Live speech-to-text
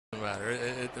matter.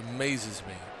 It amazes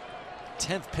me.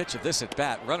 10th pitch of this at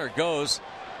bat. Runner goes.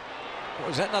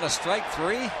 Was that not a strike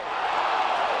three?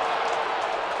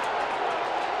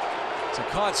 It's a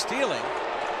caught stealing.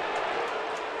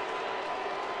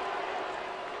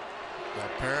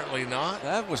 Apparently not.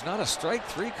 That was not a strike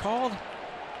three called.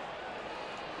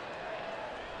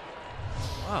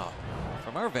 Wow.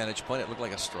 From our vantage point, it looked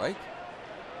like a strike.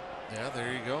 Yeah,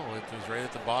 there you go. It was right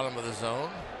at the bottom of the zone.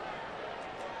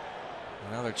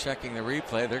 Now they're checking the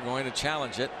replay. They're going to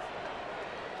challenge it.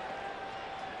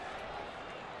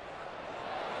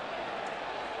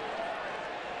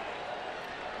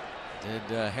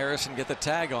 Did Harrison get the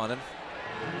tag on him?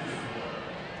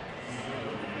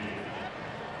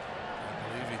 I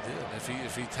believe he did.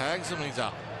 If he tags him, he's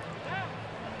out.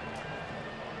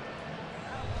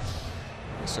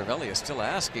 Cervelli is still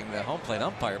asking the home plate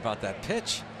umpire about that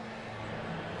pitch.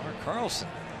 Mark Carlson.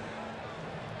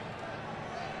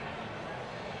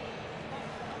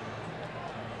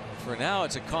 For now,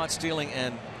 it's a caught stealing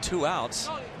and 2 outs.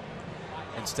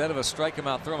 Instead of a strike him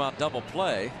out, throw him out double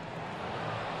play.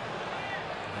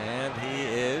 And he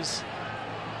is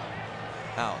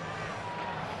out.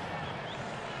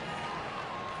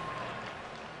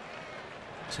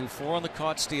 2-4 on the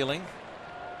caught stealing.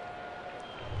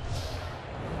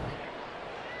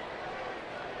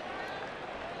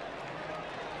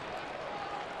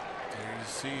 There you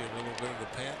see a little bit of the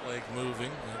pant leg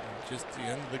moving, just the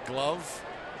end of the glove.